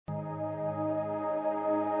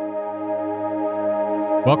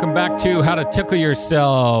Welcome back to How to Tickle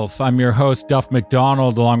Yourself. I'm your host, Duff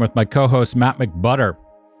McDonald, along with my co-host, Matt McButter.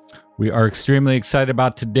 We are extremely excited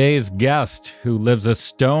about today's guest, who lives a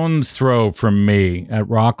stone's throw from me at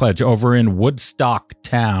Rockledge over in Woodstock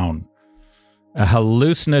Town. A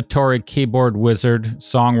hallucinatory keyboard wizard,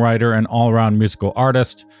 songwriter, and all-around musical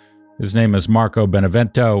artist. His name is Marco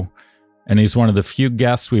Benevento, and he's one of the few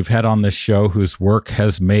guests we've had on this show whose work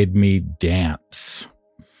has made me dance.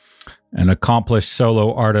 An accomplished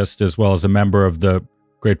solo artist, as well as a member of the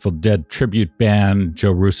Grateful Dead tribute band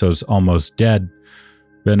Joe Russo's Almost Dead,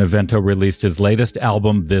 Benevento released his latest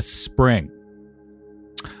album this spring.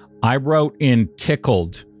 I wrote in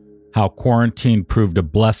Tickled how quarantine proved a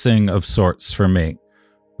blessing of sorts for me,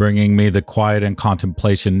 bringing me the quiet and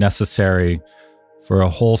contemplation necessary for a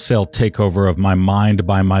wholesale takeover of my mind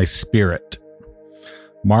by my spirit.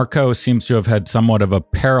 Marco seems to have had somewhat of a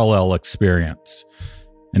parallel experience,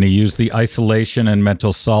 and he used the isolation and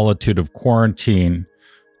mental solitude of quarantine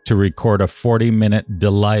to record a 40-minute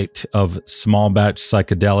delight of small batch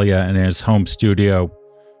psychedelia in his home studio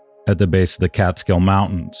at the base of the Catskill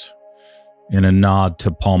Mountains. In a nod to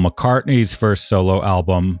Paul McCartney's first solo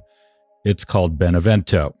album, it's called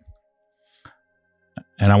Benevento.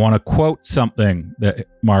 And I want to quote something that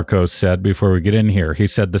Marco said before we get in here. He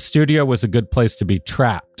said, "The studio was a good place to be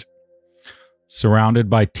trapped, surrounded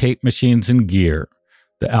by tape machines and gear.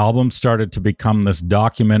 The album started to become this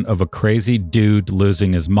document of a crazy dude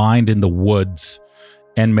losing his mind in the woods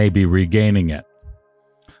and maybe regaining it."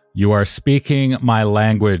 You are speaking my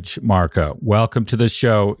language, Marco. Welcome to the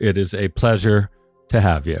show. It is a pleasure to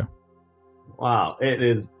have you. Wow, it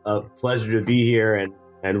is a pleasure to be here,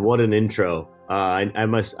 and what an intro. I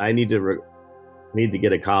need to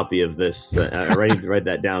get a copy of this. I need to write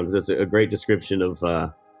that down because it's a great description of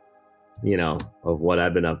of what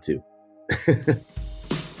I've been up to.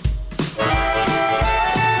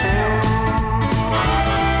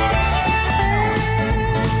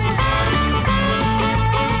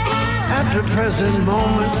 At the present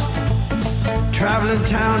moment, traveling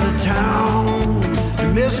town to town, the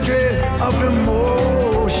mystery of the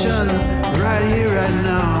motion, right here, right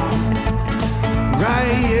now,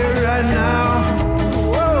 right here, right now,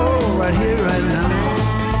 whoa, right here, right now.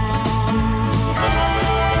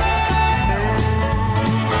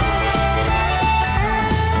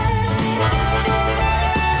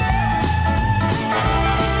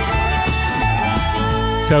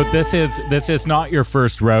 So this is not your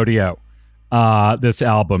first rodeo. This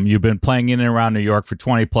album, you've been playing in and around New York for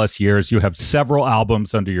 20 plus years. You have several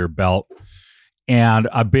albums under your belt, and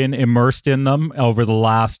I've been immersed in them over the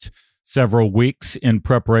last several weeks in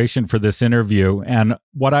preparation for this interview. And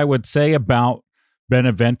what I would say about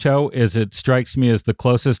Benevento is it strikes me as the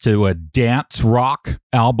closest to a dance rock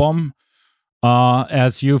album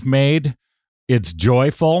as you've made. It's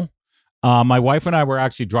joyful. My wife and I were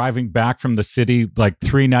actually driving back from the city like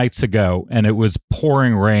 3 nights ago, and it was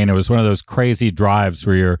pouring rain. It was one of those crazy drives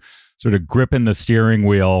where you're sort of gripping the steering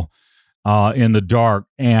wheel in the dark,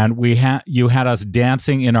 and you had us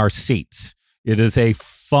dancing in our seats. It is a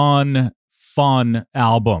fun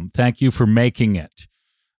album. Thank you for making it.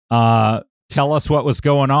 Tell us what was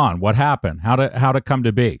going on. What happened? How'd it come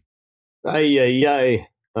to be?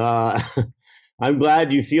 I'm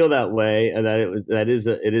glad you feel that way, and that it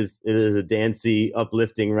is a dancey,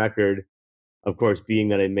 uplifting record. Of course, being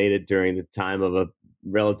that I made it during the time of a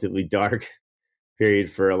relatively dark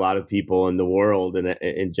period for a lot of people in the world and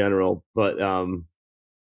in general. But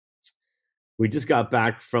we just got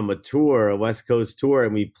back from a West Coast tour,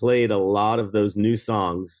 and we played a lot of those new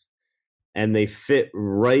songs, and they fit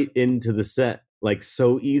right into the set like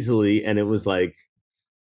so easily, and it was like,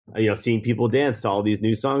 seeing people dance to all these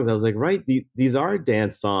new songs, I was like, right, these are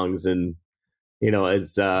dance songs. And,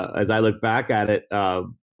 as I look back at it, they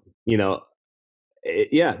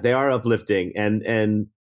are uplifting. And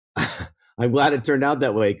I'm glad it turned out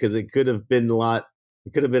that way, because it could have been a lot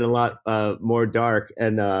more dark.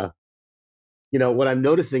 And, what I'm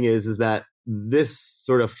noticing is that this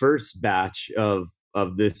sort of first batch of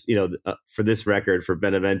this, for this record for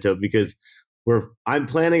Benevento, because I'm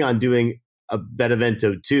planning on doing a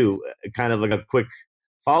Benevento 2, kind of like a quick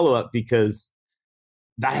follow-up, because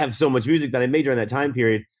I have so much music that I made during that time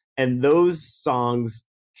period. And those songs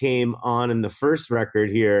came on in the first record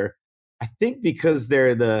here, I think because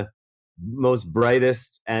they're the most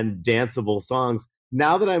brightest and danceable songs.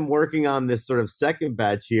 Now that I'm working on this sort of second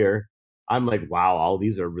batch here, I'm like, wow, all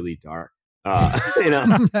these are really dark. And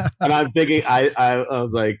I'm thinking, I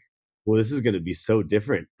was like, well, this is going to be so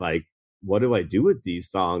different. Like, what do I do with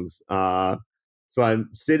these songs? So I'm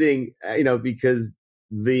sitting, because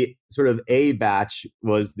the sort of A batch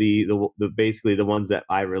was the basically the ones that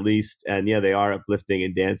I released, and yeah, they are uplifting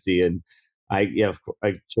and dancey, and I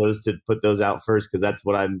chose to put those out first because that's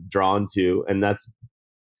what I'm drawn to, and that's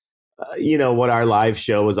what our live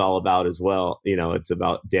show is all about as well. It's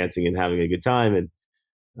about dancing and having a good time, and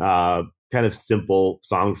kind of simple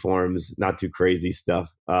song forms, not too crazy stuff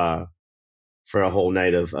for a whole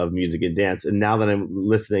night of music and dance. And now that I'm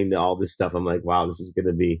listening to all this stuff, I'm like, wow, this is going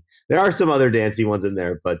to be. There are some other dancey ones in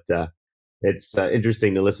there, but it's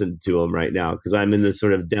interesting to listen to them right now because I'm in this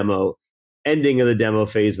sort of ending of the demo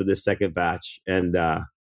phase with this second batch, and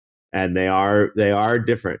they are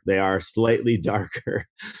different. They are slightly darker,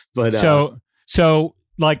 but so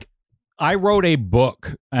like I wrote a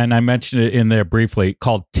book, and I mentioned it in there briefly,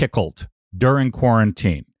 called Tickled during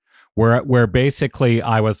quarantine, where basically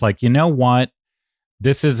I was like, you know what,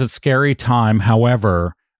 this is a scary time.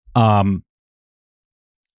 However,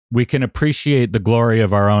 we can appreciate the glory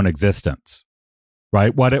of our own existence.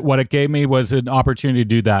 Right. What it gave me was an opportunity to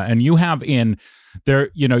do that. And you have in there,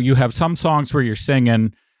 you have some songs where you're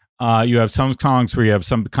singing. You have some songs where you have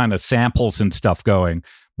some kind of samples and stuff going.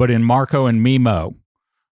 But in Marco and Mimo,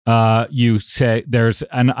 you say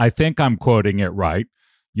and I think I'm quoting it right.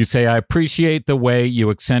 You say, I appreciate the way you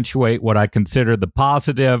accentuate what I consider the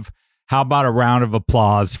positive. How about a round of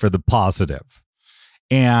applause for the positive?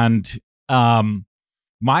 And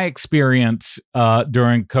my experience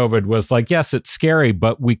during COVID was like, yes, it's scary,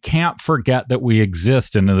 but we can't forget that we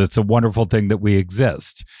exist, and it's a wonderful thing that we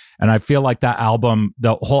exist. And I feel like the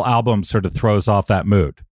whole album sort of throws off that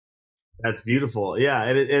mood. That's beautiful. Yeah,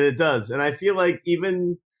 and it does. And I feel like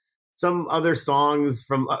even some other songs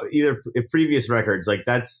from either previous records, like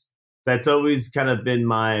that's always kind of been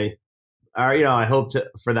my, I hope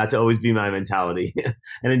for that to always be my mentality.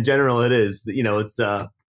 And in general, it is. It's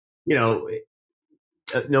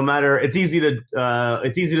no matter, it's easy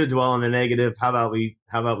to dwell on the negative. How about we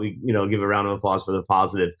give a round of applause for the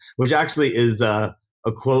positive, which actually is a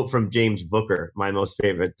quote from James Booker, my most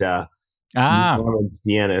favorite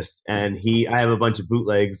pianist. And I have a bunch of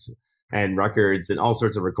bootlegs and records and all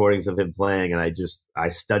sorts of recordings of him playing, and I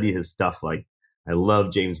study his stuff. Like, I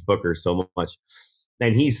love James Booker so much,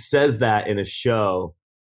 and he says that in a show,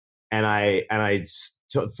 and I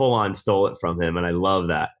full on stole it from him, and I love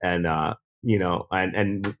that. And and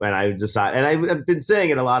I decided, and I've been saying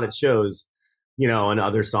it a lot at shows, and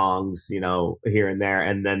other songs, here and there.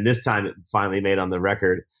 And then this time it finally made on the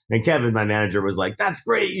record. And Kevin, my manager, was like, that's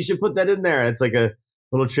great. You should put that in there. It's like a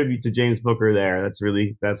little tribute to James Booker there.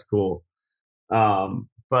 That's cool.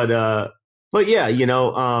 But yeah,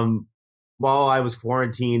 while I was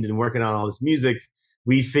quarantined and working on all this music,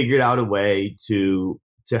 we figured out a way to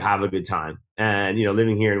have a good time. And,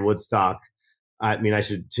 living here in Woodstock, I mean, it's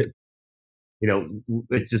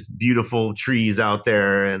just beautiful trees out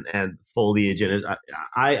there and foliage. And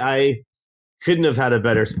I couldn't have had a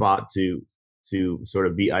better spot to sort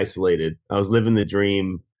of be isolated. I was living the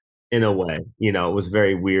dream in a way. It was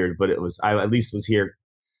very weird, but I at least was here,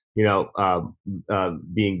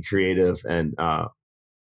 being creative and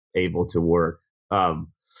able to work.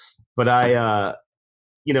 But I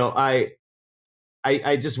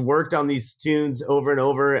just worked on these tunes over and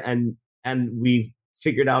over, and we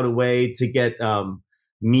figured out a way to get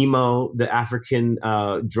Mimo, the African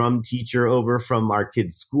drum teacher, over from our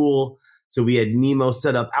kids' school. So we had Mimo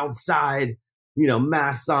set up outside,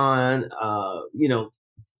 masks on,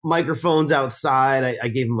 microphones outside. I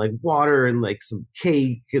gave him like water and like some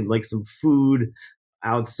cake and like some food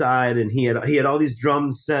outside, and he had all these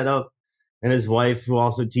drums set up, and his wife, who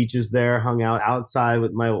also teaches there, hung out outside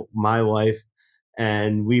with my wife.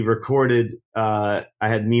 And we recorded, I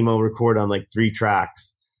had Mimo record on like 3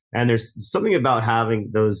 tracks. And there's something about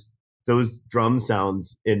having those drum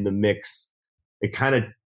sounds in the mix. It kind of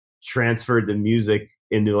transferred the music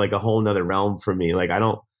into like a whole nother realm for me. Like, I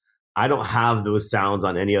don't have those sounds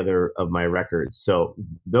on any other of my records. So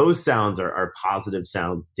those sounds are positive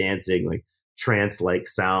sounds, dancing, like trance-like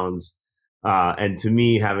sounds. And to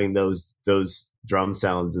me, having those drum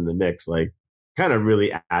sounds in the mix, like, kind of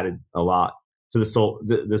really added a lot to the soul,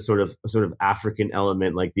 the sort of African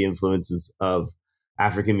element, like the influences of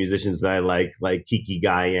African musicians that I like Kiki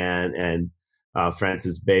Gayan and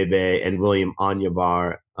Francis Bebe and William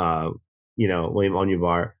Onyebar.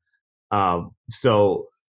 So,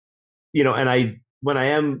 and when I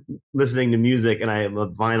am listening to music, and I am a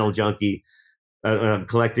vinyl junkie, I'm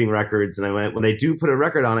collecting records, and when I do put a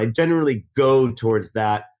record on, I generally go towards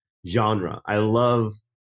that genre. I love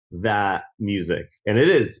that music, and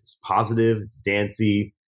it's positive, it's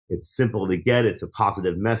dancey, it's simple to get, it's a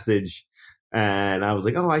positive message. And I was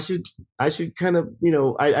like, oh, I should kind of,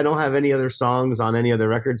 I don't have any other songs on any other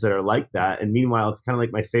records that are like that. And meanwhile, it's kind of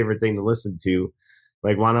like my favorite thing to listen to.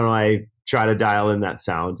 Like, why don't I try to dial in that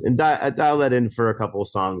sound and dial that in for a couple of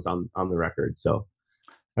songs on the record. So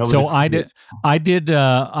I did,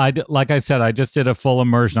 like I said, I just did a full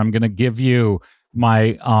immersion. I'm going to give you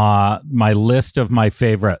my list of my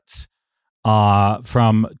favorites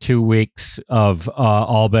from 2 weeks of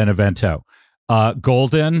all Benevento.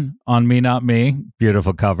 Golden on Me Not Me,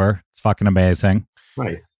 beautiful cover. It's fucking amazing.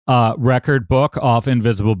 Nice. Record Book off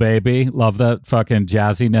Invisible Baby, love the fucking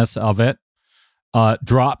jazziness of it.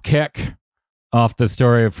 Dropkick off The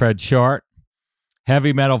Story of Fred Short.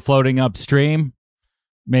 Heavy Metal Floating Upstream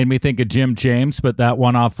made me think of Jim James, but that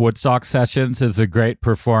one off Woodstock Sessions is a great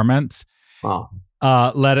performance. Wow.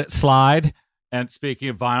 Let It Slide. And speaking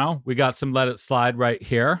of vinyl, we got some Let It Slide right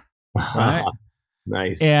here. Right?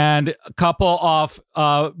 Nice. And a couple off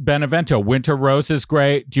Benevento. Winter Rose is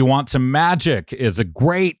great. Do You Want Some Magic is a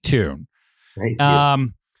great tune. Thank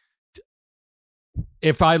you.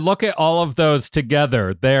 If I look at all of those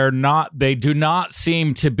together, they do not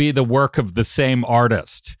seem to be the work of the same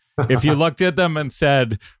artist. If you looked at them and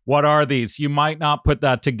said, what are these? You might not put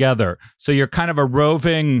that together. So you're kind of a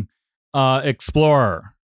roving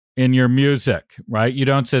explorer in your music, right? You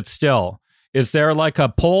don't sit still. Is there like a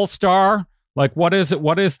pole star? Like, what is it?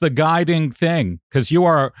 What is the guiding thing? Because you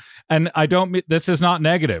are, and I don't, this is not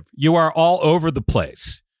negative. You are all over the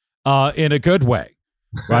place in a good way,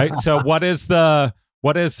 right? So what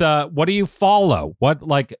do you follow? What,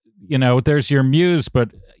 like, there's your muse,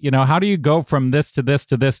 but, how do you go from this to this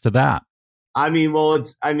to this to that?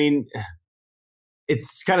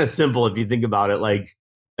 It's kind of simple if you think about it. Like,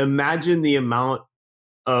 imagine the amount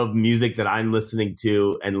of music that I'm listening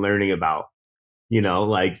to and learning about.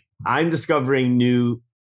 Like, I'm discovering new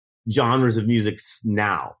genres of music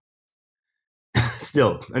now.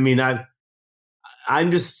 Still, I'm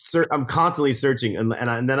constantly searching, and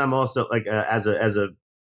then I'm also like as a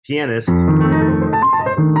pianist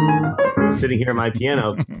sitting here at my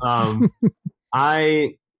piano.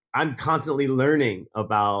 I'm constantly learning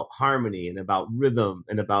about harmony and about rhythm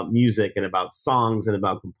and about music and about songs and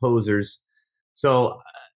about composers. So,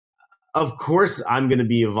 of course, I'm going to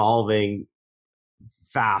be evolving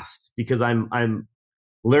fast because I'm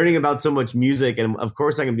learning about so much music, and of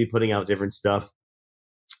course I'm going to be putting out different stuff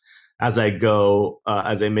as I go,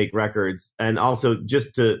 as I make records. And also,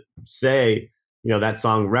 just to say, that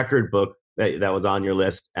song Record Book that was on your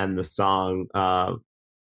list, and the song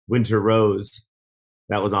Winter Rose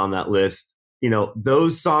that was on that list,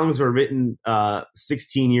 those songs were written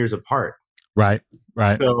 16 years apart. Right.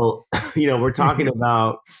 So, we're not talking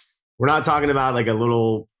about like a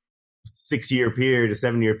little 6-year period, a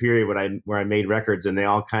 7-year period where I made records, and they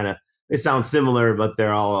sound similar, but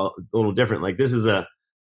they're all a little different. Like, this is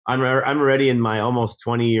I'm already in my almost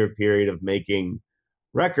 20-year period of making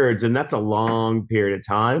records, and that's a long period of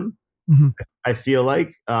time. Mm-hmm. I feel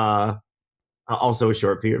like also a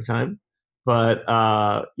short period of time, but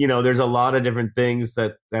there's a lot of different things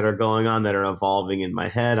that are going on that are evolving in my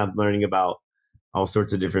head. I'm learning about all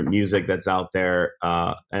sorts of different music that's out there,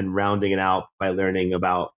 and rounding it out by learning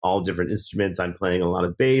about all different instruments. I'm playing a lot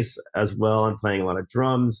of bass as well. I'm playing a lot of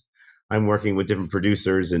drums. I'm working with different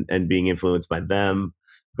producers and being influenced by them,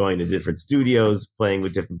 going to different studios, playing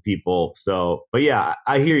with different people. So, but yeah,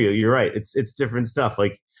 I hear you. You're right. It's different stuff.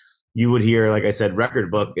 Like, you would hear, like I said,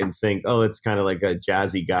 Record Book and think, oh, it's kind of like a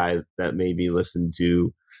jazzy guy that maybe listened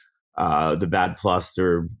to the Bad Plus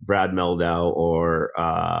or Brad Mehldau or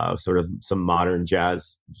sort of some modern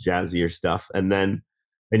jazzier stuff. And then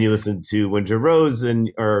you listen to Winter Rose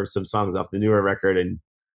or some songs off the newer record, and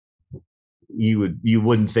you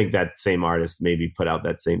wouldn't think that same artist maybe put out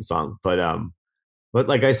that same song. But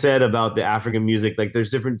like I said about the African music, like,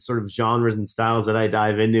 there's different sort of genres and styles that I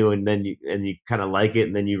dive into, and then you kind of like it,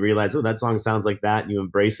 and then you realize, oh, that song sounds like that, and you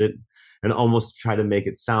embrace it and almost try to make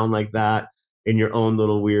it sound like that in your own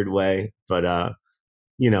little weird way. But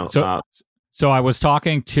so I was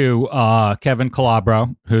talking to Kevin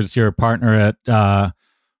Calabro, who's your partner at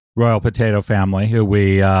Royal Potato Family, who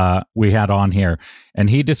we had on here, and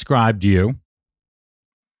he described you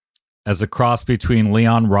as a cross between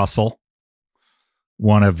Leon Russell,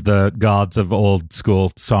 one of the gods of old school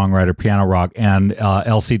songwriter piano rock, and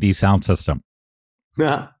LCD Sound System.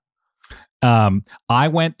 Yeah. I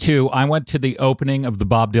went to the opening of the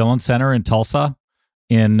Bob Dylan Center in Tulsa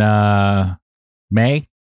in May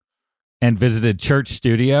and visited Church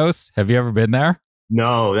Studios. Have you ever been there?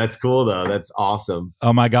 No, that's cool though. That's awesome.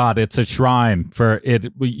 Oh my God, it's a shrine for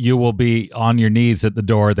it. You will be on your knees at the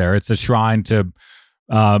door there. It's a shrine to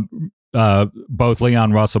both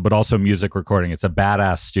Leon Russell, but also music recording. It's a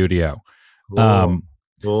badass studio.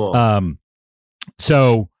 Cool.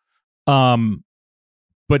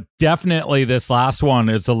 But definitely this last one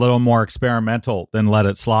is a little more experimental than Let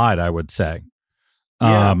It Slide, I would say.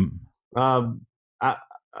 Yeah.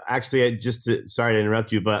 Actually, sorry to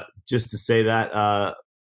interrupt you, but just to say that a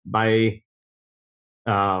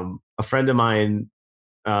friend of mine,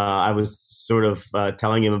 I was sort of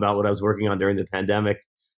telling him about what I was working on during the pandemic,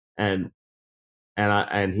 and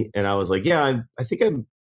I was like, yeah, I think I'm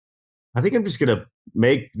just gonna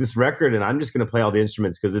make this record, and I'm just gonna play all the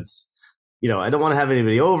instruments because it's, I don't want to have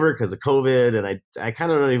anybody over because of COVID, and I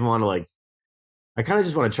kind of don't even want to I kind of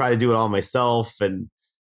just want to try to do it all myself and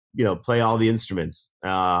play all the instruments.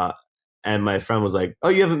 And my friend was like, "Oh,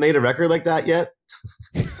 you haven't made a record like that yet?"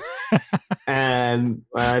 And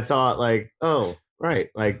I thought oh, right.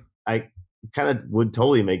 I kind of would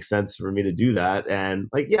totally make sense for me to do that. And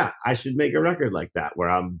yeah, I should make a record like that where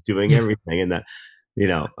I'm doing everything and that,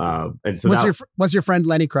 and so was your friend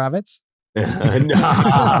Lenny Kravitz?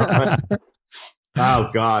 No. Oh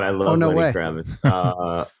God, I love no Lenny way.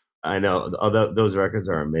 Kravitz. I know those records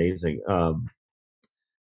are amazing.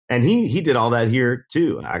 And he did all that here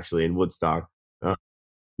too, actually, in Woodstock.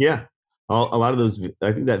 Yeah, a lot of those.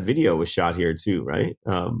 I think that video was shot here too, right?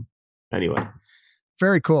 Anyway,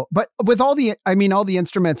 very cool. But with all the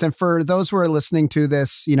instruments, and for those who are listening to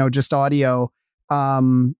this, just audio,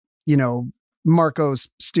 Marco's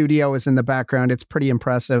studio is in the background. It's pretty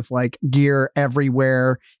impressive, gear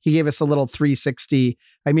everywhere. He gave us a little 360.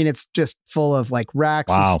 I mean, it's just full of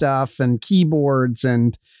racks of stuff and keyboards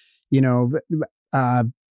and,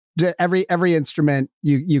 every instrument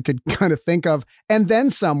you could kind of think of, and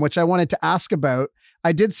then some, which I wanted to ask about.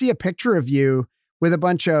 I did see a picture of you with a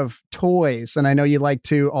bunch of toys, and I know you like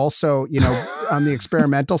to also, on the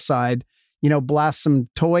experimental side, blast some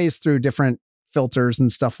toys through different filters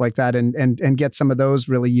and stuff like that, and get some of those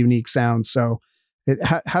really unique sounds. So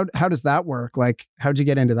how does that work? How'd you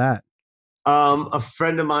get into that? A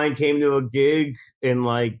friend of mine came to a gig in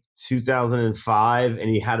 2005, and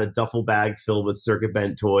he had a duffel bag filled with circuit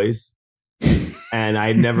bent toys, and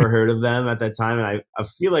I'd never heard of them at that time. And I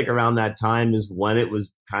feel like around that time is when it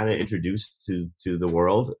was kind of introduced to the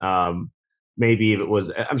world. Maybe it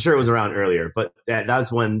was, I'm sure it was around earlier, but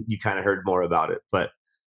that's when you kind of heard more about it. But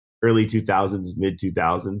early 2000s, mid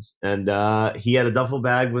 2000s. And he had a duffel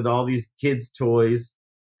bag with all these kids' toys,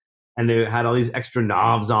 and they had all these extra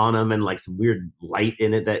knobs on them and some weird light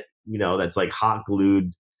in it that, that's hot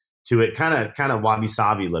glued to it. Kind of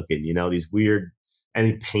wabi-sabi looking, these weird, and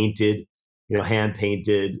he painted, hand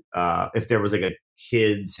painted. If there was a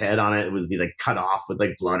kid's head on it, it would be cut off with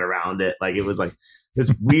blood around it. It was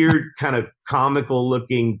this weird kind of comical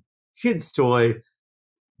looking kid's toy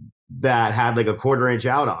that had a 1/4 inch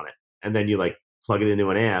out on it, and then you plug it into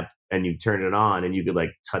an amp and you turn it on, and you could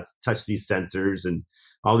touch these sensors, and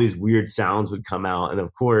all these weird sounds would come out. And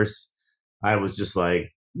of course I was just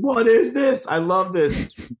what is this? I love this.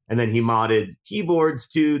 And then he modded keyboards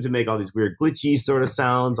too to make all these weird glitchy sort of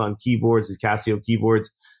sounds on keyboards, these Casio keyboards.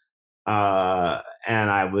 And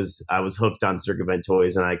I was hooked on circuit bent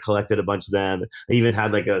toys, and I collected a bunch of them. I even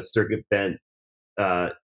had a circuit bent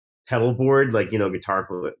pedal board, guitar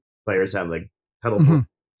players have pedal board,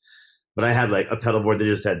 but I had a pedal board that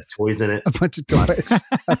just had toys in it, a bunch of toys.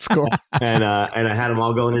 That's cool. And I had them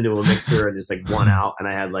all going into a mixer and just one out, and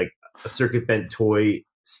I had a circuit bent toy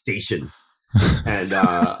station,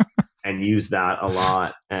 and used that a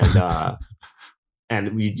lot,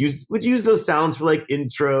 and would use those sounds for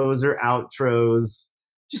intros or outros,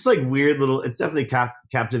 just weird little. It's definitely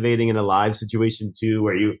captivating in a live situation too,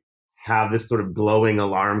 where you have this sort of glowing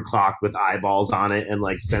alarm clock with eyeballs on it and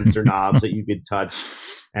sensor knobs that you could touch,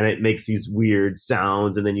 and it makes these weird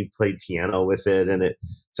sounds, and then you play piano with it, and it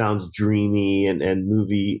sounds dreamy and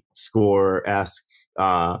movie score-esque.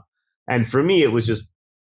 And for me, it was just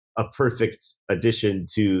a perfect addition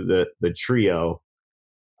to the trio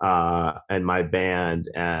and my band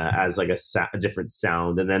as a different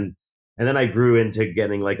sound. And then I grew into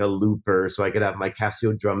getting a looper, so I could have my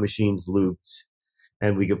Casio drum machines looped,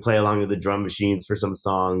 and we could play along with the drum machines for some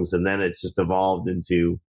songs. And then it's just evolved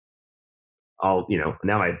into all,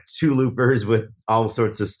 now I have 2 loopers with all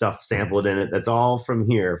sorts of stuff sampled in it. That's all from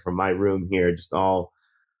my room here, just all,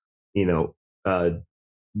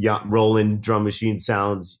 Roland drum machine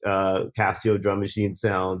sounds, Casio drum machine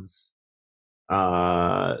sounds,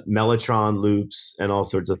 Mellotron loops, and all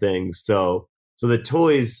sorts of things. So the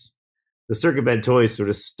toys, the circuit bent toys, sort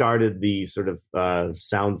of started the sort of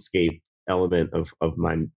soundscape element of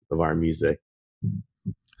our music.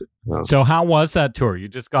 So how was that tour? You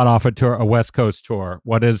just got off a West Coast tour.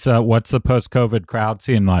 What's the post-COVID crowd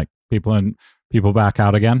scene like? People back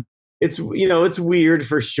out again? It's weird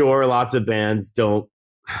for sure. Lots of bands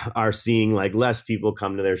are seeing like less people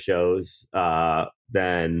come to their shows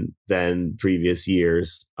than previous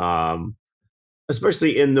years.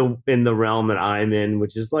 Especially in the realm that I'm in,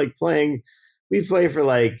 which is like we play for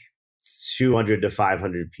like 200 to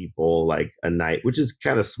 500 people like a night, which is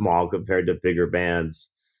kind of small compared to bigger bands.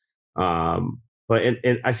 But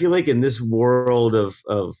I feel like in this world of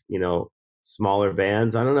smaller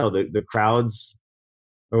bands, I don't know, the crowds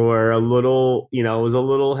were a little, it was a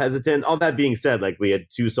little hesitant. All that being said, like we had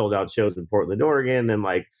 2 sold out shows in Portland, Oregon, and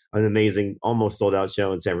like an amazing almost sold out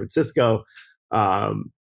show in San Francisco.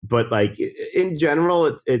 But like in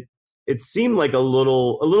general, it seemed like a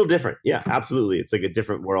little different. Yeah, absolutely. It's like a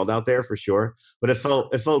different world out there for sure. But it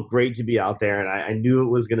felt great to be out there, and I knew it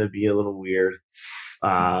was going to be a little weird.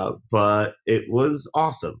 But it was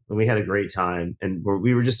awesome, and we had a great time, and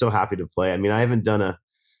we were just so happy to play. I mean, I haven't done a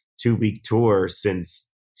 2-week tour since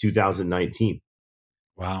 2019.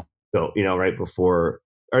 Wow. So, right before,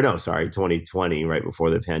 2020, right before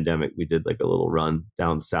the pandemic, we did like a little run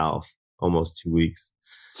down south, almost 2 weeks.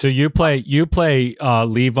 So you play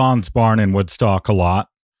Levon's Barn in Woodstock a lot.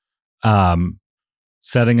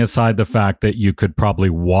 Setting aside the fact that you could probably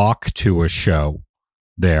walk to a show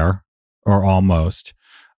there or almost.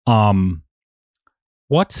 What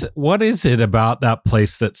is it about that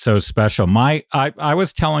place that's so special? I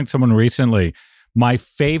was telling someone recently, my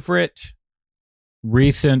favorite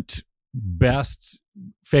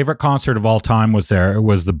concert of all time was there. It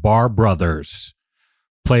was the Barr Brothers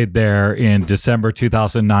played there in December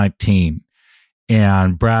 2019,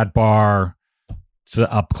 and Brad Barr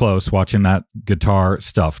up close watching that guitar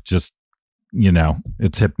stuff. Just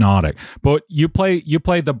it's hypnotic. But you played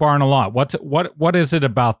the Barn a lot. What is it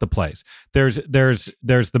about the place? There's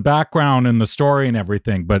the background and the story and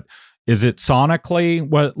everything, but is it sonically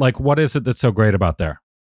what is it that's so great about there?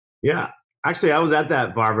 Yeah, actually, I was at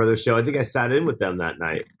that Barr Brothers show. I think I sat in with them that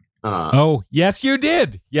night. Oh, yes, you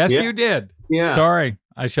did. Yes, you did. Yeah. Sorry,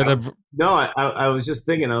 I should have. No, I was just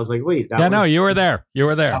thinking. I was like, wait. No, you were there. You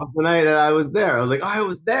were there. That was the night that I was there. I was like, oh, I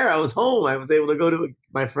was there. I was home. I was able to go to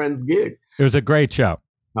my friend's gig. It was a great show.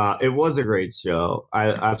 It was a great show. I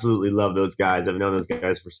absolutely love those guys. I've known those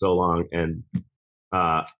guys for so long, and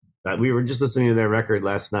we were just listening to their record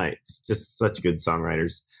last night. It's just such good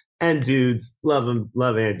songwriters and dudes. Love them.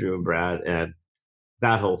 Love Andrew and Brad and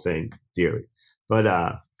that whole thing dearly.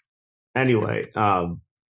 But anyway, the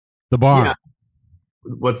Barn. Yeah.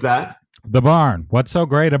 What's that? The Barn. What's so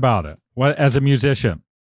great about it? What as a musician?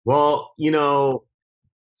 Well,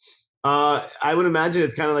 I would imagine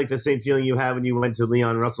it's kind of like the same feeling you had when you went to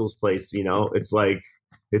Leon Russell's place. It's like,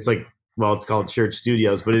 well, it's called Church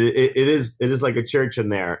Studios, but it is like a church in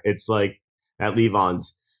there. It's like at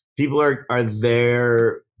Levon's. People are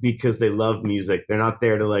there because they love music. They're not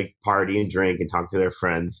there to like party and drink and talk to their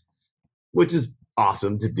friends, which is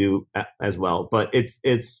awesome to do as well. But it's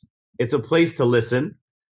a place to listen.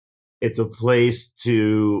 It's a place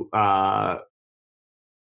to kind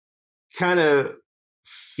of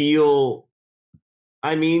feel.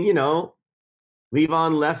 I mean,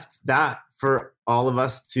 Levon left that for all of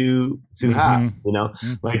us to have.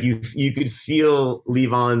 Like you could feel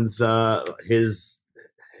Levon's his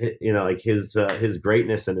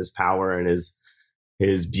greatness and his power and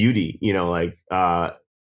his beauty.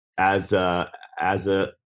 As a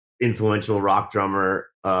influential rock drummer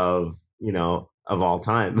of all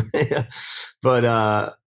time,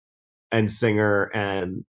 but and singer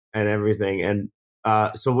and everything. And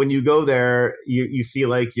so when you go there, you feel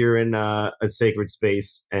like you're in a sacred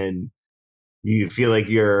space, and you feel like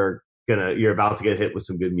you're about to get hit with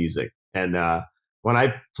some good music. And when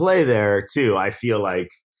I play there too, I feel like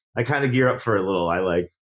I kind of gear up for a little. And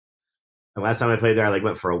last time I played there, I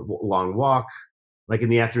went for a long walk, like in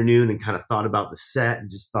the afternoon, and kind of thought about the set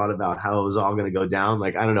and just thought about how it was all going to go down.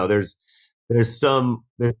 Like, I don't know, there's some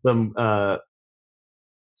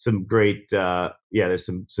great, there's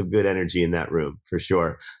some good energy in that room for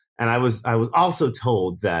sure. And I was also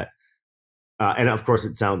told that, and of course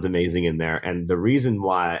it sounds amazing in there. And the reason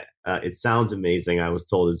why it sounds amazing, I was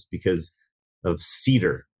told, is because of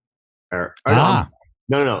cedar. No.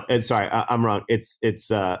 And sorry, I'm wrong. It's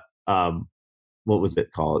what was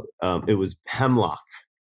it called? It was hemlock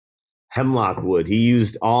wood. He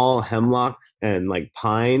used all hemlock and like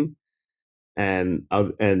pine, and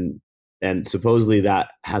supposedly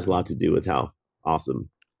that has a lot to do with how awesome.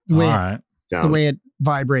 The way it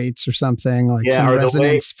vibrates or something, like some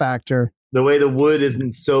resonance factor. the way the wood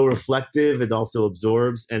isn't so reflective, it also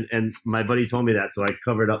absorbs. And my buddy told me that, so I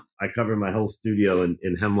covered my whole studio in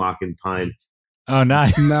hemlock and pine. Oh,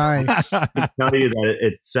 nice. Nice. To tell you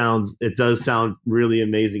that it does sound really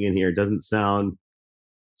amazing in here. It doesn't sound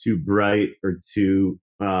too bright or too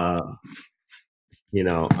I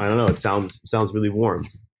don't know. It sounds really warm.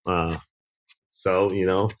 So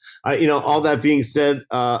all that being said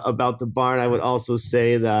about the barn, I would also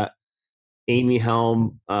say that Amy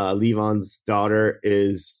Helm, Levon's daughter,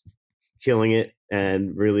 is killing it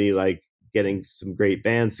and really like getting some great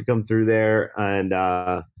bands to come through there. And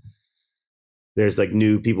there's like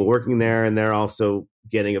new people working there, and they're also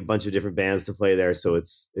getting a bunch of different bands to play there. So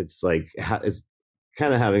it's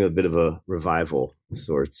kind of having a bit of a revival of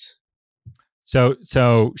sorts.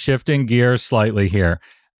 So shifting gears slightly here,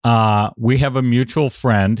 we have a mutual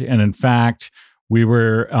friend, and in fact, we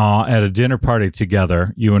were at a dinner party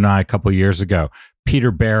together, you and I, a couple of years ago,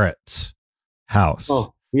 Peter Barrett's house.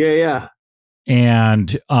 Oh, yeah.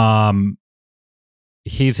 And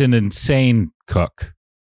he's an insane cook.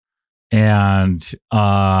 And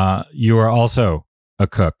you are also a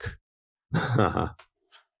cook.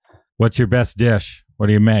 What's your best dish? What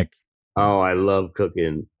do you make? Oh, I love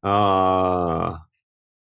cooking. Man,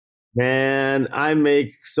 I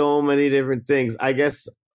make so many different things. I guess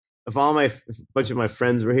if a bunch of my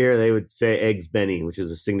friends were here, they would say eggs Benny, which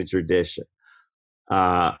is a signature dish.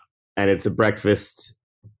 And it's a breakfast.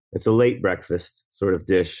 It's a late breakfast sort of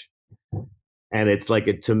dish. And it's like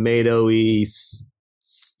a tomatoey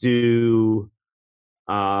stew,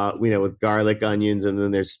 with garlic, onions, and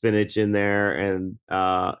then there's spinach in there. And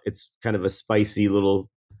it's kind of a spicy little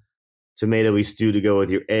tomatoey stew to go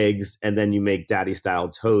with your eggs. And then you make daddy style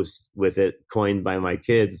toast with it, coined by my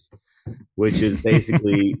kids, which is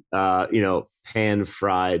basically, pan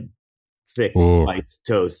fried thick sliced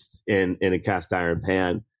toast in a cast iron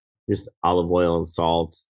pan, just olive oil and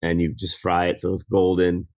salt. And you just fry it so it's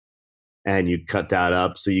golden. And you cut that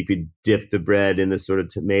up so you could dip the bread in this sort of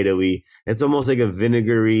tomatoey. It's almost like a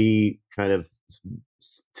vinegary kind of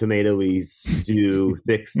tomatoey stew,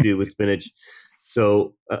 thick stew with spinach.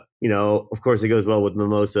 So, of course, it goes well with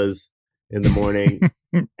mimosas in the morning.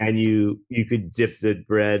 And you could dip the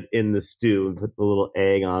bread in the stew and put the little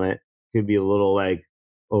egg on it. Could be a little like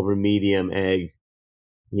over medium egg,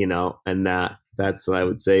 and that's what I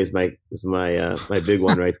would say is my big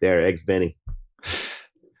one right there, eggs Benny.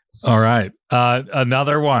 All right.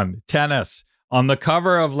 Another one, tennis. On the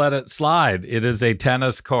cover of Let It Slide, it is a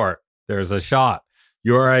tennis court. There's a shot.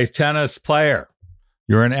 You're a tennis player.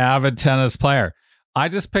 You're an avid tennis player. I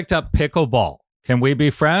just picked up pickleball. Can we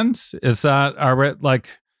be friends?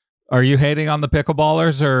 Are you hating on the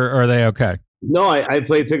pickleballers, or are they okay? No, I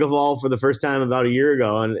played pickleball for the first time about a year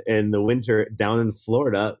ago in the winter down in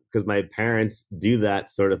Florida because my parents do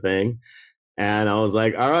that sort of thing. And I was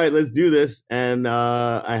like, all right, let's do this. And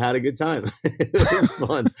I had a good time. It was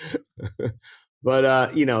fun.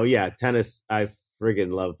 But, tennis, I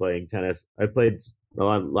friggin' love playing tennis. I played a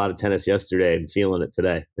lot of tennis yesterday and feeling it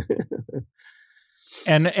today.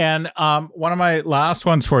 And one of my last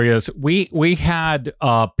ones for you is we had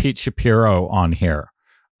Pete Shapiro on here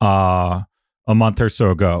a month or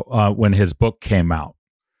so ago when his book came out.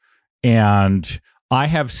 And I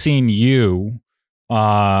have seen you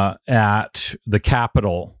at the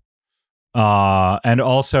Capitol and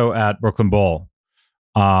also at Brooklyn Bowl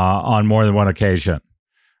on more than one occasion.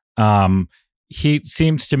 He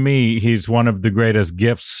seems to me he's one of the greatest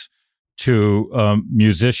gifts to a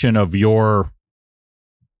musician of your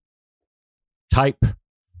type,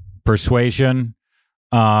 persuasion,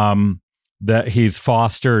 that he's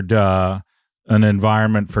fostered an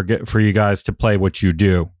environment for you guys to play what you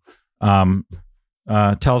do. Tell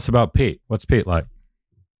us about Pete. What's Pete like?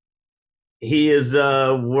 He is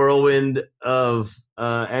a whirlwind of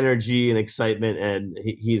energy and excitement, and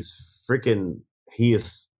he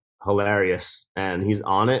is hilarious, and he's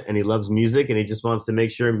on it, and he loves music, and he just wants to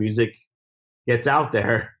make sure music gets out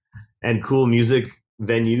there and cool music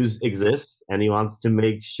venues exist, and he wants to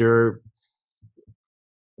make sure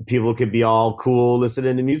people could be all cool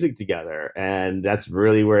listening to music together, and that's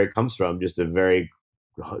really where it comes from. Just a very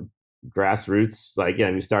grassroots,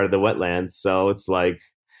 we started the Wetlands, so it's like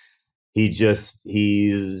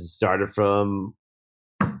he's started from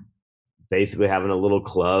basically having a little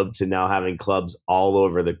club to now having clubs all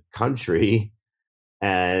over the country,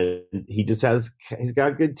 and he's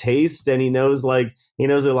got good taste, and he knows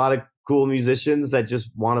a lot of cool musicians that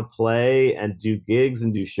just want to play and do gigs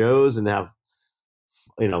and do shows and have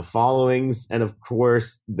followings. And of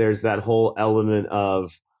course there's that whole element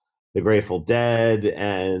of the Grateful Dead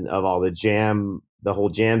and of all the whole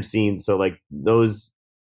jam scene. So those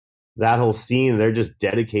that whole scene, they're just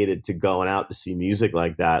dedicated to going out to see music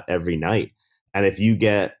like that every night. And if you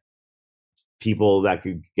get people that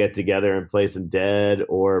could get together and play some Dead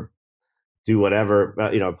or do whatever,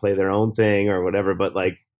 play their own thing or whatever, but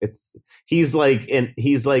like he's like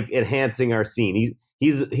enhancing our scene.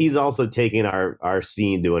 He's also taking our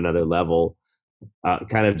scene to another level,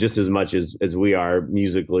 kind of just as much as we are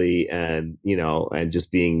musically, and and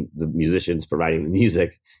just being the musicians providing the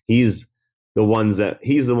music. He's the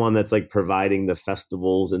one that's like providing the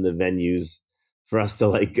festivals and the venues for us to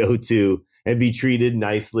like go to and be treated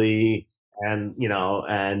nicely, and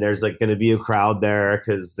and there's like going to be a crowd there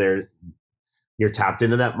because you're tapped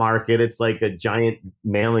into that market. It's like a giant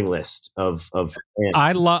mailing list of fans.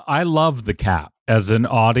 I love the Cap as an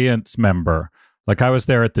audience member. Like I was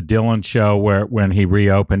there at the Dylan show when he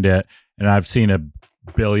reopened it, and I've seen a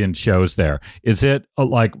billion shows there. Is it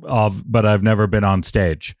but I've never been on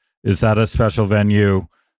stage. Is that a special venue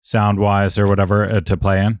sound wise or whatever to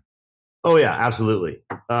play in? Oh yeah, absolutely.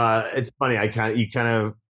 It's funny. You kind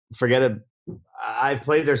of forget it. I've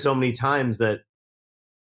played there so many times that,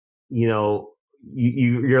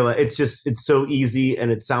 you're like, it's so easy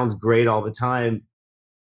and it sounds great all the time.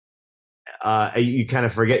 You kind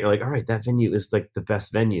of forget. You're like, all right, that venue is like the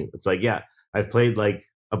best venue. It's like, yeah, I've played like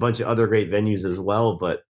a bunch of other great venues as well,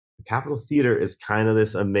 but the Capitol Theater is kind of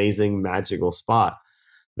this amazing magical spot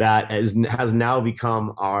that has now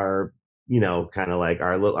become our, kind of like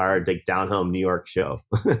our like down home New York show.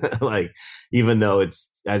 Like, even though it's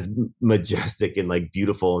as majestic and like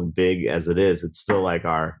beautiful and big as it is, it's still like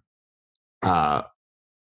our, like,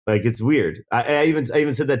 it's weird. I even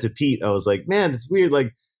said that to Pete. I was like, man, it's weird.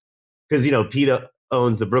 Like, because, Pete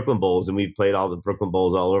owns the Brooklyn Bowls, and we've played all the Brooklyn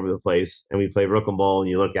Bowls all over the place. And we play Brooklyn Bowl, and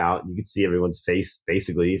you look out and you can see everyone's face,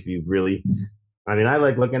 basically, if you really, I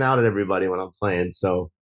like looking out at everybody when I'm playing.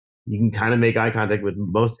 So you can kind of make eye contact with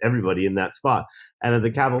most everybody in that spot. And at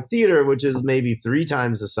the Capitol Theater, which is maybe 3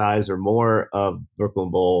 times the size or more of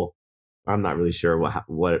Brooklyn Bowl, I'm not really sure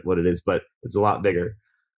what it is, but it's a lot bigger.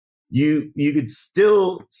 You could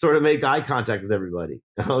still sort of make eye contact with everybody.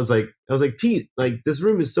 I was like, Pete, like, this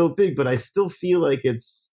room is so big, but I still feel like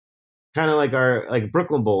it's kind of like our like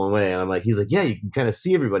Brooklyn Bowl in a way. And I'm like, he's like, yeah, you can kind of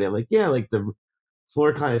see everybody. I'm like, yeah, like the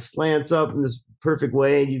floor kind of slants up in this perfect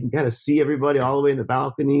way, and you can kind of see everybody all the way in the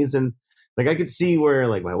balconies. And like, I could see where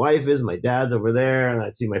like my wife is, my dad's over there, and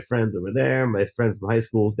I see my friends over there. My friend from high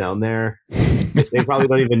school's down there. They probably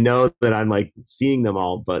don't even know that I'm like seeing them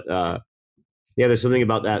all, but yeah, there's something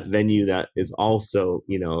about that venue that is also,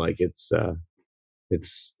 like it's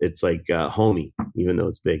like homey, even though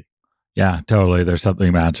it's big. Yeah, totally. There's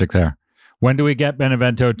something magic there. When do we get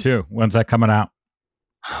Benevento 2? When's that coming out?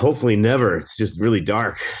 Hopefully never. It's just really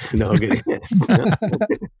dark. No,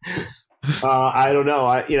 I don't know.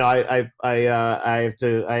 I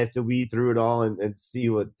have to weed through it all and see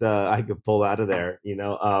what I could pull out of there.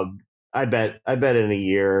 I bet in a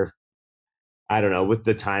year, I don't know, with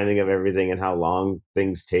the timing of everything and how long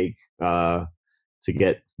things take to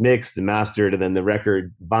get mixed and mastered, and then the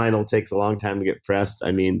record vinyl takes a long time to get pressed.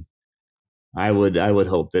 I would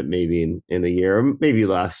hope that maybe in a year or maybe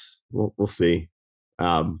less. We'll see.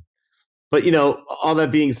 But all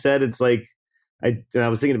that being said, it's like I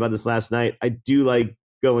was thinking about this last night. I do like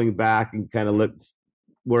going back and kind of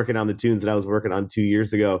working on the tunes that I was working on 2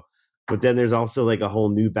 years ago. But then there's also like a whole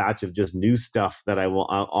new batch of just new stuff that I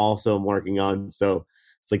also am working on. So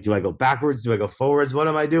it's like, do I go backwards? Do I go forwards? What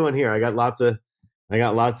am I doing here? I got lots of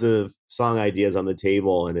song ideas on the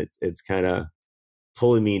table, and it's kind of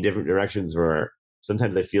pulling me in different directions where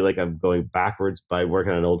sometimes I feel like I'm going backwards by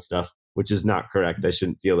working on old stuff, which is not correct. I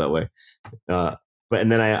shouldn't feel that way.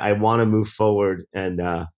 And then I want to move forward and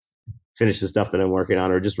finish the stuff that I'm working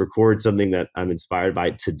on, or just record something that I'm inspired by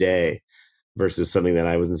today versus something that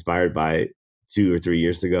I was inspired by 2 or 3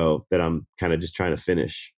 years ago that I'm kind of just trying to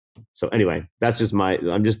finish. So anyway, that's just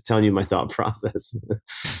I'm just telling you my thought process.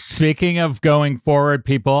 Speaking of going forward,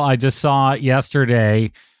 people, I just saw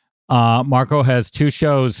yesterday, Marco has 2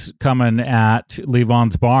 shows coming at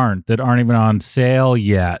Levon's Barn that aren't even on sale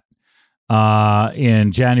yet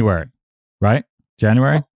in January, right?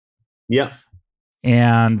 January? Yep.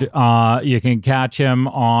 And you can catch him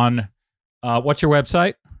on, what's your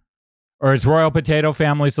website? Or is Royal Potato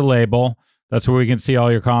Family's the label? That's where we can see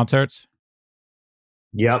all your concerts?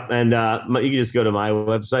 Yep. And you can just go to my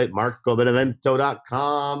website,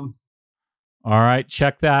 marcobenevento.com. All right.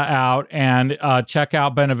 Check that out. And check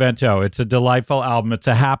out Benevento. It's a delightful album. It's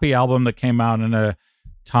a happy album that came out in a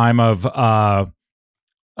time of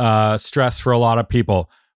stress for a lot of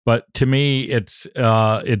people. But to me, it's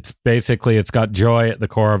basically, it's got joy at the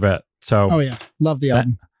core of it. So, oh yeah, love the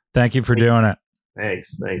album. Thank you for doing it.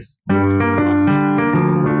 Thanks.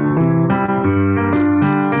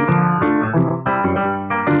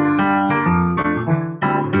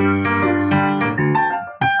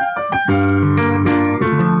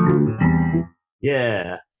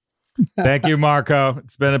 Yeah. Thank you, Marco.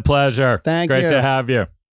 It's been a pleasure. Thank Great you. to have you.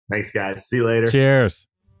 Thanks, guys. See you later. Cheers.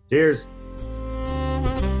 Cheers.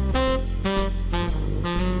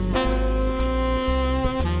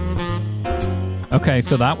 Okay,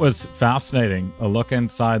 so that was fascinating. A look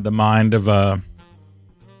inside the mind of a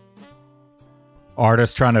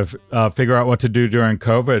artist trying to figure out what to do during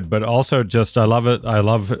COVID, but also just I love it. I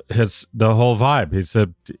love the whole vibe. He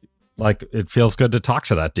said, like, it feels good to talk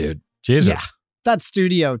to that dude. Jesus. Yeah. That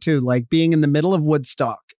studio too, like being in the middle of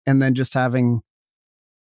Woodstock and then just having,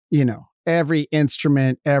 every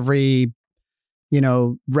instrument, every,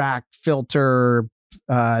 rack, filter,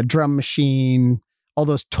 drum machine, all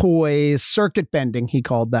those toys, circuit bending, he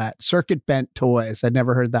called that, circuit bent toys. I'd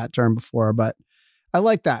never heard that term before, but I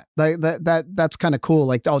like that. That's kind of cool.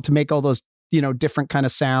 Like to make all those, different kind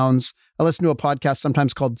of sounds. I listen to a podcast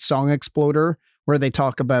sometimes called Song Exploder, where they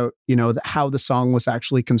talk about, how the song was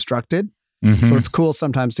actually constructed. Mm-hmm. So it's cool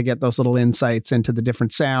sometimes to get those little insights into the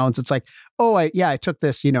different sounds. It's like, I took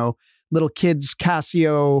this, little kid's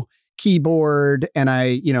Casio keyboard and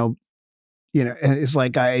I, and it's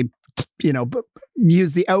like I,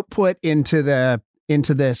 use the output into this,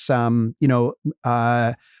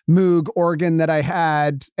 Moog organ that I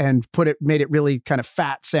had and made it really kind of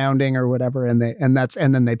fat sounding or whatever. And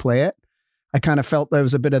then they play it. I kind of felt there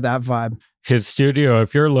was a bit of that vibe. His studio,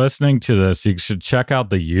 if you're listening to this, you should check out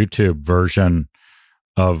the YouTube version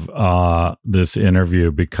of this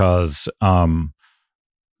interview because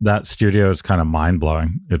that studio is kind of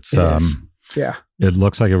mind-blowing. It's yeah. It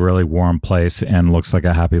looks like a really warm place and looks like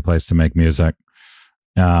a happy place to make music.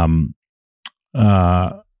 So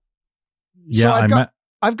I've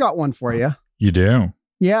got one for you. You do?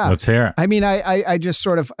 Yeah. Let's hear it. I mean, I just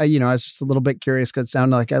sort of, I was just a little bit curious because it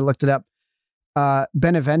sounded like I looked it up.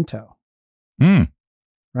 Benevento.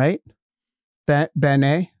 Right?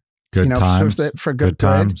 Bene. Good times. For good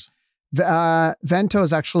times. Vento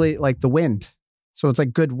is actually like the wind. So it's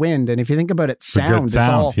like good wind. And if you think about it, sound. Good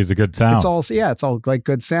sound. He's a good sound. It's all like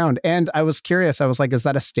good sound. And I was curious. I was like, is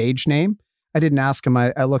that a stage name? I didn't ask him.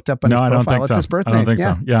 I looked up on his profile. I don't think it's so. His birth name. I don't think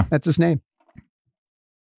so. Yeah. That's his name.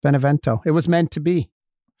 Benevento. It was meant to be.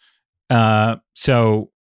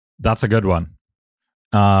 So that's a good one.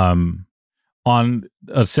 On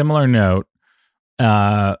a similar note,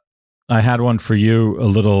 I had one for you, a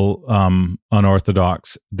little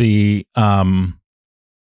unorthodox. The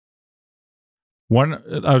one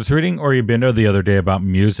I was reading Aurobindo the other day about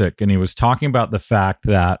music, and he was talking about the fact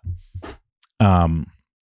that, and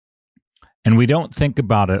we don't think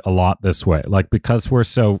about it a lot this way, like because we're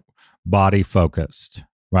so body focused,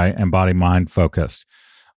 right, and body mind focused.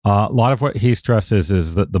 A lot of what he stresses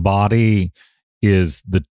is that the body is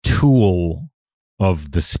the tool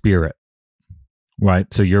of the spirit,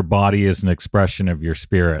 right? So your body is an expression of your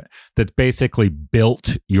spirit that's basically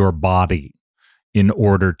built your body in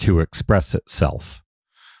order to express itself,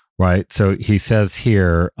 right? So he says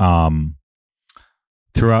here,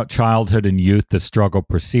 throughout childhood and youth, the struggle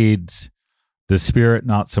proceeds, the spirit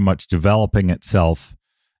not so much developing itself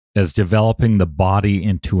as developing the body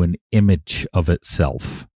into an image of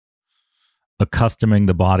itself, accustoming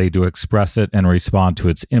the body to express it and respond to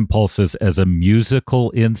its impulses as a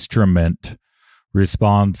musical instrument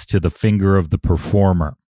responds to the finger of the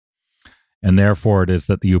performer. And therefore it is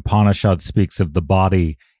that the Upanishad speaks of the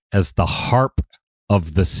body as the harp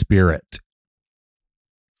of the spirit.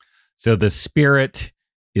 So the spirit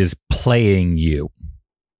is playing you.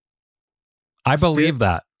 I believe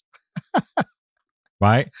that.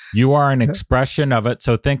 Right? You are an expression of it.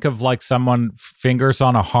 So think of like someone fingers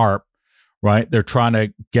on a harp, right? They're trying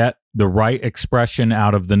to get the right expression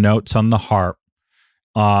out of the notes on the harp.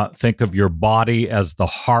 Think of your body as the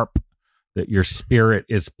harp that your spirit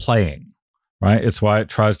is playing, right? It's why it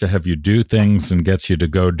tries to have you do things and gets you to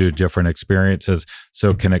go do different experiences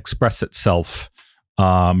so it can express itself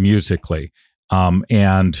musically.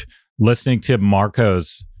 And listening to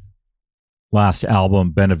Marco's last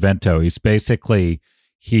album, Benevento,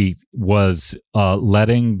 he was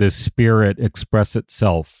letting the spirit express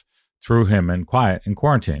itself through him in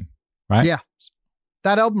quarantine, right? Yeah.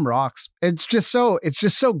 That album rocks. It's just so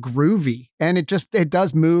groovy, and it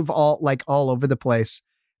does move all over the place.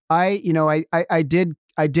 I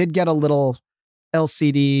did get a little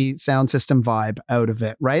LCD sound system vibe out of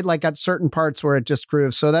it, right? Like at certain parts where it just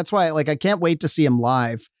grooves. So that's why I can't wait to see him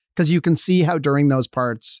live, because you can see how during those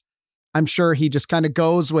parts I'm sure he just kind of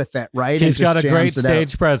goes with it, right? He's got a great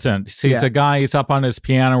stage presence. He's a guy, he's up on his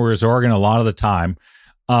piano or his organ a lot of the time,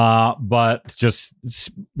 but just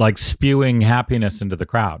like spewing happiness into the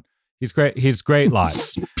crowd. He's great. He's great live.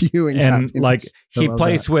 Spewing and happiness. like he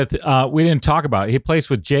plays with, we didn't talk about it. He plays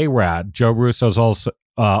with J-Rad. Joe Russo's also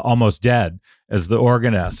almost dead as the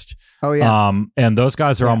organist. Oh yeah. And those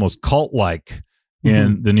guys are almost cult-like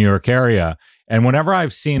in the New York area. And whenever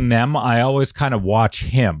I've seen them, I always kind of watch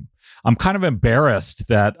him. I'm kind of embarrassed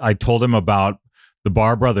that I told him about the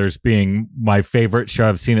Bar Brothers being my favorite show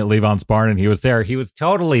I've seen at Levon's Barn, and he was there. He was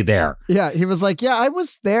totally there. Yeah, he was like, yeah, I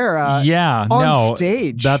was there. On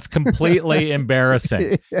stage. That's completely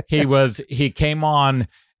embarrassing. He came on,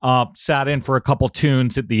 sat in for a couple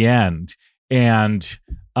tunes at the end, and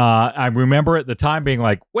I remember at the time being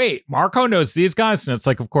like, wait, Marco knows these guys? And it's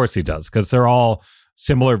like, of course he does, because they're all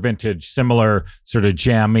similar vintage, similar sort of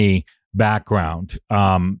jammy background.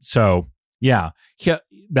 So yeah,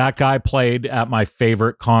 that guy played at my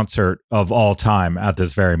favorite concert of all time at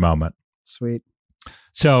this very moment. Sweet.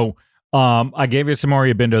 So I gave you some more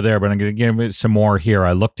Aurobindo there, but I'm going to give you some more here.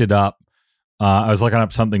 I looked it up. I was looking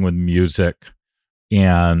up something with music,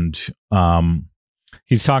 and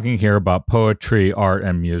he's talking here about poetry, art,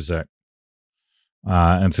 and music.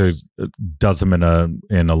 And so he does them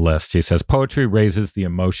in a list. He says, poetry raises the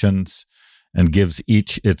emotions and gives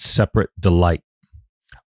each its separate delight.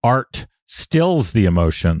 Art stills the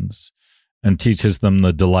emotions and teaches them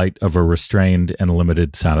the delight of a restrained and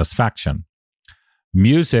limited satisfaction.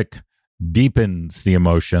 Music deepens the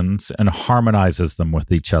emotions and harmonizes them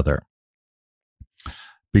with each other.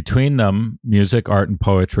 Between them, music, art, and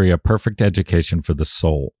poetry, a perfect education for the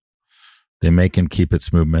soul. They make and keep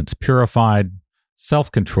its movements purified,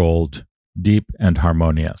 self-controlled, deep, and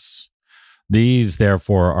harmonious. These,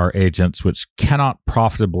 therefore, are agents which cannot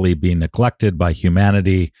profitably be neglected by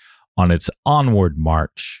humanity on its onward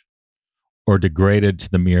march, or degraded to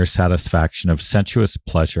the mere satisfaction of sensuous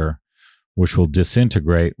pleasure, which will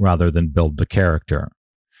disintegrate rather than build the character.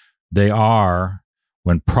 They are,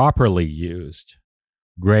 when properly used,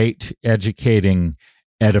 great educating,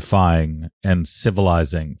 edifying, and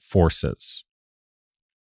civilizing forces.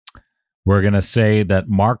 We're going to say that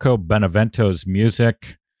Marco Benevento's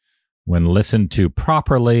music, when listened to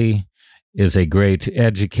properly, is a great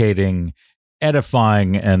educating,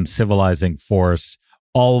 edifying, and civilizing force,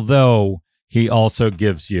 although he also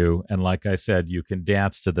gives you, and like I said, you can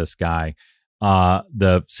dance to this guy,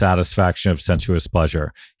 the satisfaction of sensuous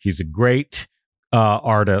pleasure. He's a great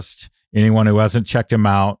artist. Anyone who hasn't checked him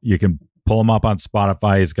out, you can pull him up on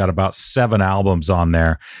Spotify. He's got about 7 albums on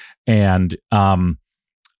there. And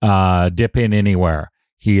dip in anywhere.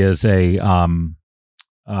 He is a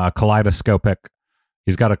kaleidoscopic.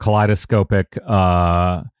 He's got a kaleidoscopic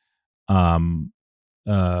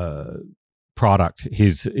product.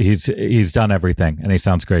 He's done everything, and he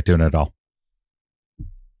sounds great doing it all.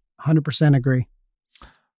 100% agree.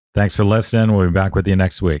 Thanks for listening. We'll be back with you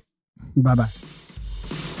next week. Bye-bye.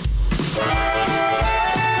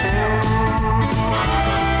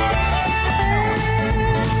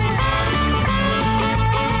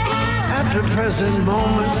 At the present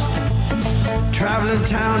moment, traveling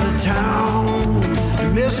town to town,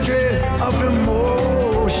 the mystery of the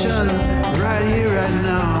motion, right here, right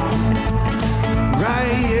now,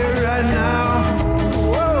 right here, right now,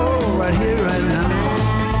 whoa, right here, right now.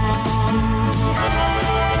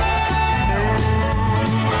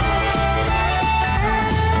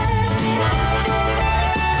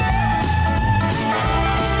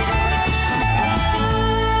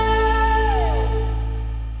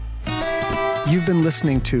 You've been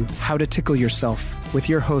listening to How to Tickle Yourself with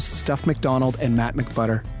your hosts Duff McDonald and Matt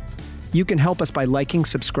McButter. You can help us by liking,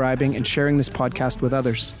 subscribing, and sharing this podcast with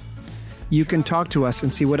others. You can talk to us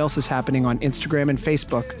and see what else is happening on Instagram and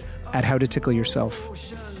Facebook at How to Tickle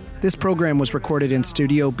Yourself. This program was recorded in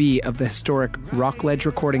Studio B of the historic Rockledge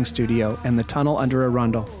Recording Studio and the Tunnel Under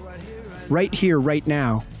Arundel. Right Here, Right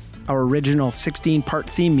Now, our original 16-part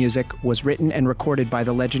theme music was written and recorded by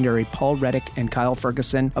the legendary Paul Reddick and Kyle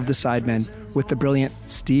Ferguson of the Sidemen, with the brilliant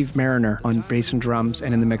Steve Mariner on bass and drums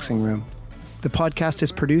and in the mixing room. The podcast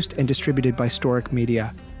is produced and distributed by Storic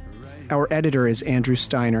Media. Our editor is Andrew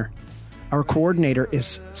Steiner. Our coordinator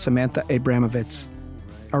is Samantha Abramovitz.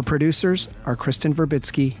 Our producers are Kristen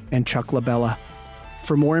Verbitsky and Chuck LaBella.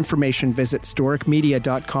 For more information, visit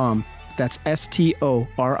storicmedia.com. That's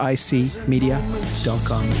STORIC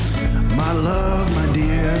media.com. My love, my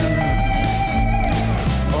dear.